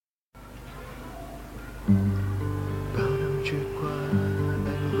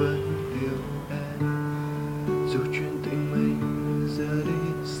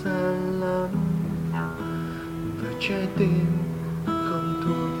trái tim không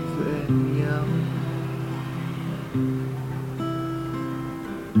thuộc về nhau.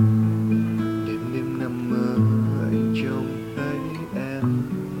 Đêm đêm nằm mơ anh trông thấy em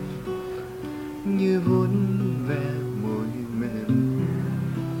như vuốt ve môi mềm,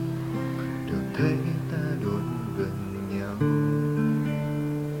 được thấy ta luôn gần nhau.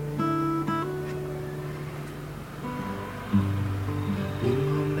 Nhưng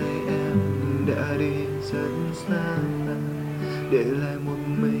hôm nay em đã đi rất xa, để lại một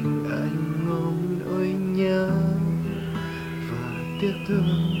mình anh ôm nỗi nhớ và tiếc thương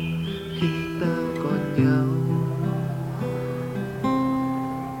khi ta còn nhau.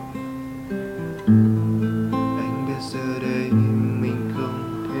 Anh biết giờ đây mình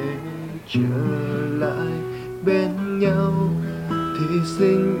không thể trở lại bên nhau, thì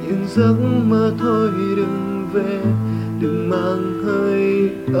sinh những giấc mơ thôi đừng về, đừng mang hơi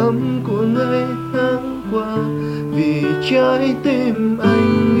ấm của ngày tháng qua. Vì trái tim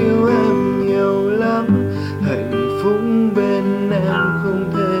anh yêu em nhiều lắm, hạnh phúc bên em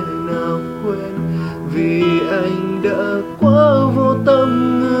không thể nào quên. Vì anh đã quá vô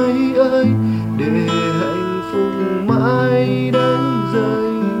tâm người ơi, để hạnh phúc mãi đánh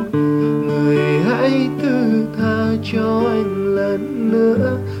rơi. Người hãy thứ tha cho anh lần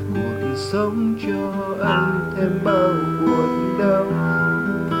nữa, cuộc sống cho anh thêm bao buồn đau,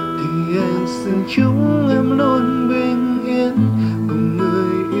 thì anh xin chúc em luôn bình yên.